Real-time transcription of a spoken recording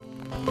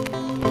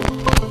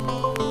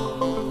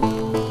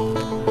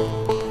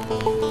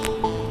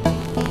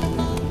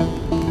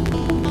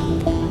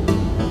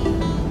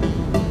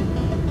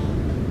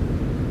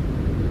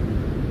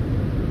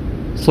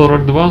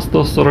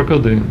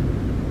42-141.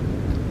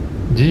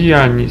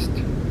 Діяльність.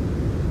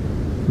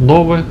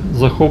 Нове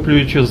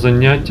захоплююче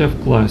заняття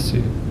в класі.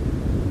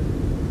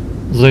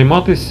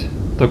 Займатися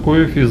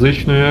такою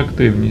фізичною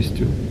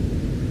активністю.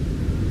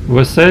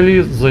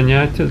 Веселі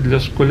заняття для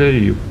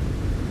школярів.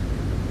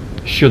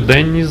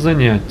 Щоденні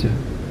заняття.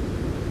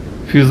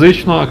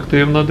 Фізично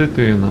активна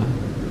дитина.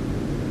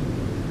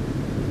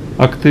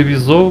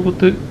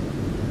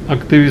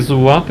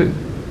 Активізувати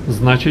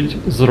значить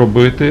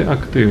зробити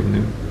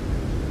активним.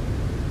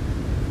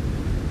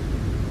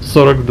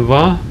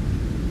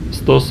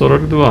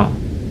 42-142.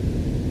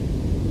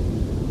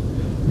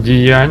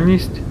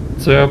 Діяльність –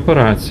 це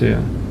операція.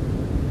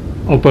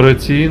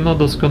 Операційна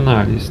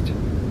досконалість.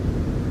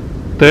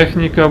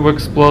 Техніка в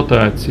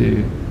експлуатації.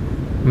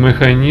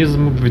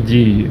 Механізм в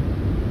дії.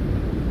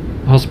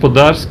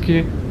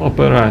 Господарські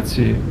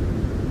операції.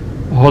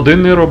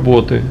 Години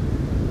роботи.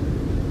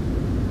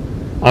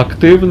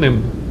 Активним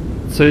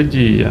 – це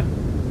дія.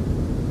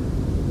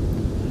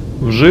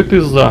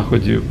 Вжити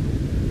заходів.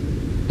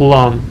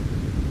 План.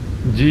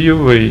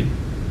 Дійовий.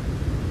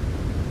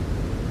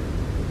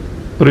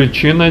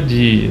 Причина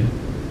дії.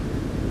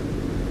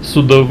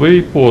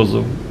 Судовий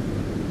позов.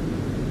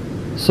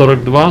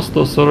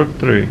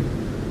 42-143.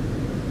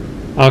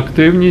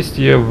 Активність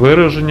є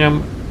вираженням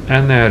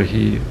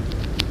енергії.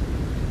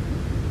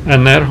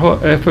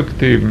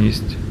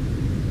 Енергоефективність.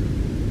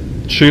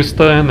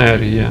 Чиста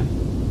енергія.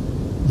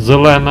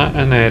 Зелена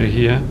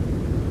енергія.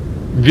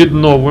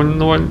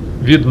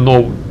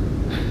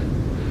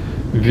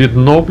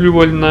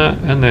 Відновлювальна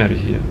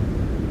енергія.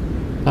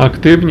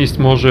 Активність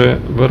може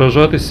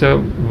виражатися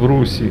в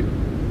русі.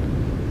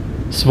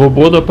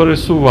 Свобода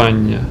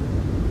пересування.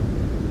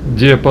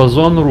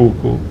 Діапазон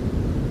руху.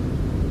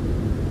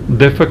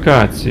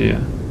 Дефекація.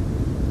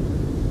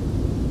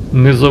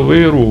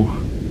 Низовий рух.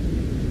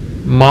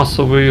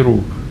 Масовий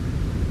рух.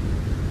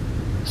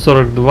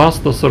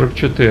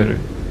 42-144.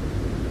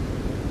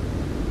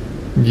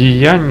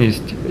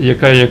 Діяльність,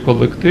 яка є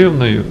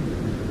колективною,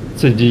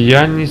 це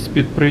діяльність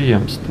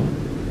підприємства.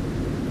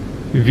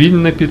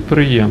 Вільне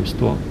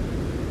підприємство.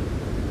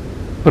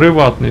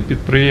 Приватне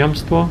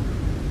підприємство.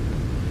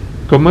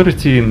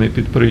 Комерційне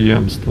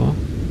підприємство.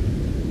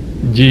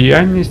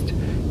 Діяльність,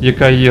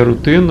 яка є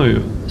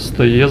рутиною,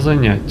 стає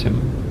заняттям.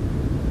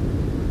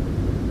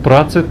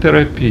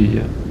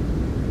 Працетерапія.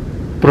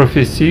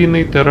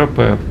 Професійний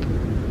терапевт.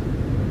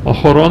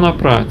 Охорона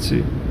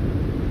праці.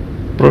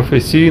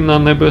 Професійна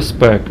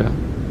небезпека.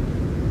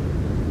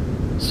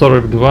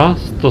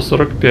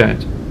 42-145.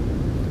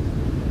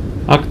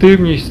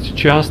 Активність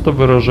часто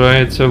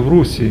виражається в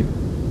русі.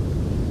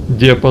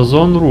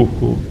 Діапазон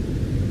руху.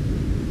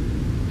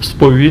 В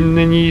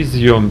сповільненій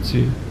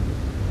зйомці.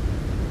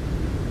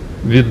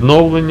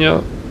 Відновлення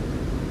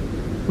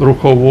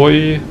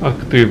рухової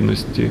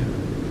активності.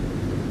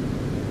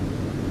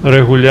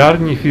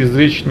 Регулярні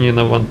фізичні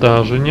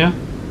навантаження,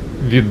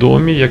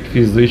 відомі як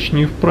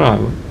фізичні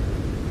вправи.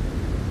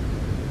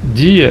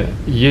 Дія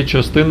є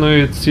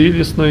частиною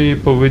цілісної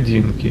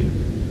поведінки.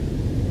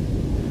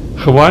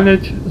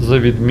 Хвалять за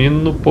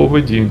відмінну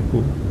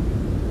поведінку.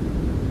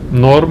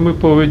 Норми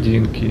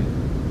поведінки.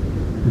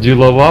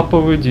 Ділова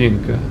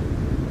поведінка.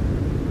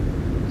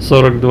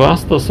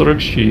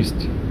 42-146.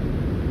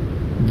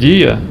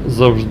 Дія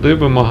завжди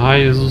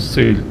вимагає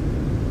зусиль.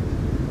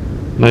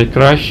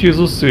 Найкращі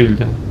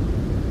зусилля.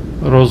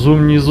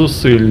 Розумні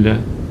зусилля.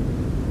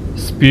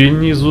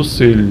 Спільні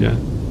зусилля.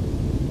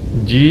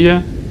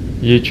 Дія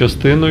є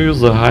частиною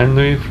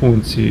загальної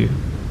функції.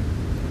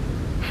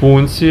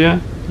 Функція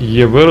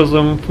є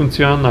виразом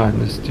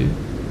функціональності.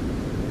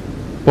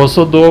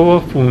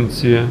 Посадова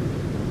функція.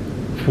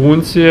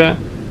 Функція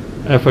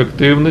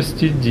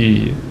ефективності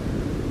дії.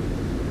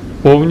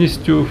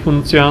 Повністю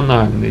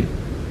функціональний.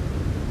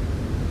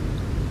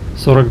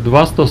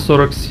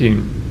 42-147.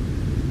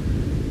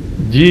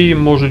 Дії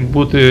можуть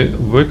бути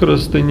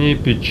використані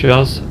під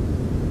час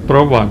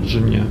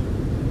провадження.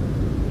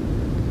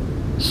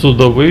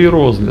 Судовий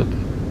розгляд.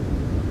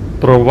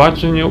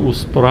 Провадження у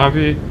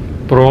справі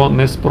про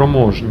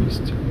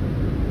неспроможність.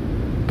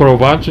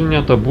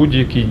 Провадження та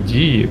будь-які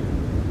дії,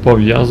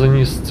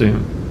 пов'язані з цим.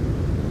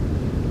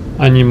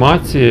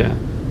 Анімація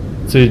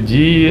 – це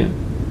дії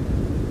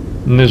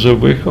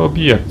неживих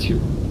об'єктів.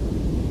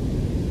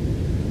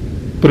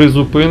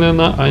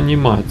 Призупинена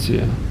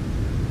анімація.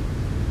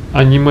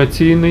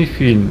 Анімаційний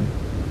фільм.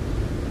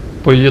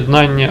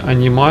 Поєднання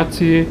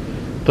анімації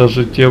та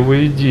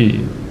життєвої дії.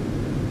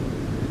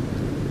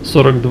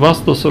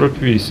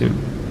 42-148.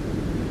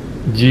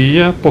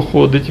 Дія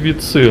походить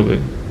від сили.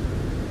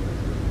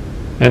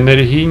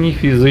 Енергійні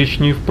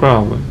фізичні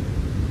вправи.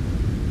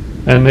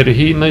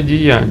 Енергійна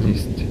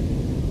діяльність.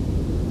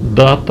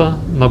 Дата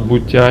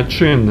набуття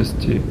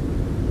чинності.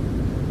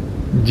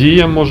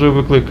 Дія може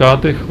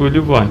викликати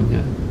хвилювання.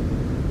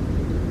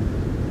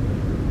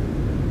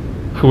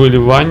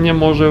 Хвилювання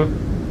може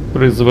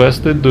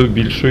призвести до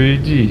більшої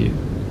дії.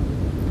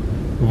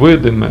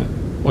 Видиме,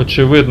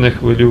 очевидне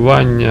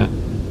хвилювання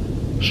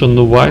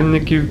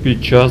шанувальників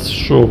під час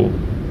шоу.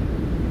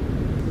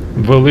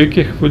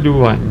 Велике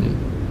хвилювання.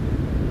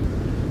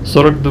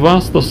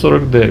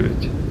 42-149.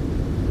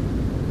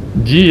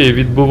 Дія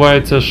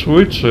відбувається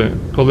швидше,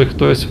 коли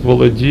хтось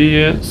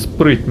володіє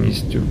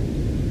спритністю.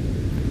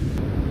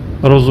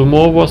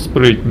 Розумова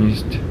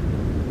спритність,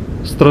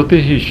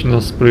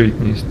 стратегічна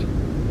спритність,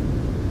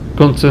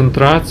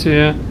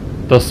 концентрація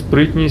та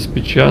спритність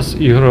під час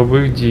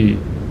ігрових дій.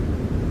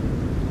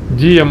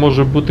 Дія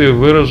може бути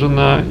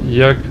виражена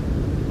як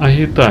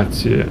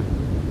агітація.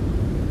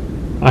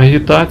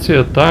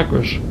 Агітація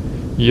також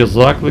є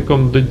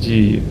закликом до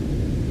дії.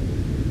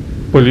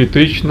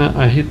 Політична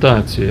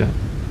агітація.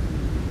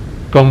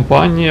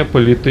 Кампанія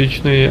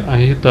політичної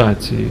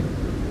агітації.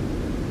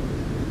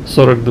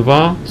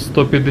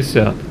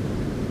 42-150.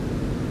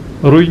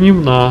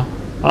 Руйнівна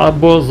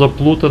або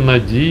заплутана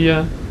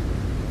дія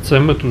 – це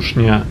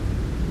метушня.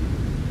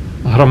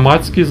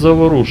 Громадські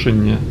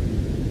заворушення.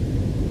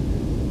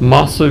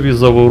 Масові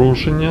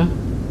заворушення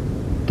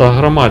та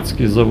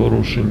громадські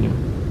заворушення.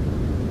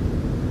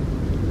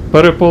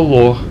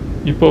 Переполох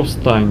і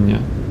повстання.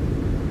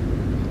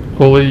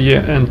 Коли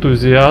є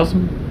ентузіазм,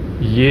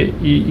 є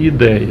і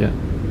ідея.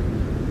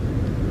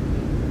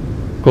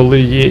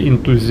 Коли є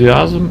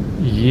ентузіазм,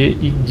 є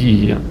і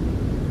дія.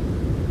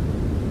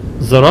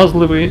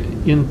 Заразливий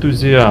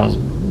ентузіазм.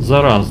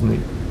 Заразний.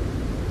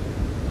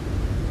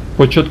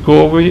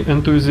 Початковий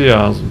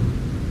ентузіазм.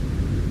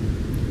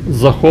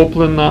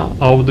 Захоплена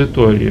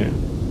аудиторія.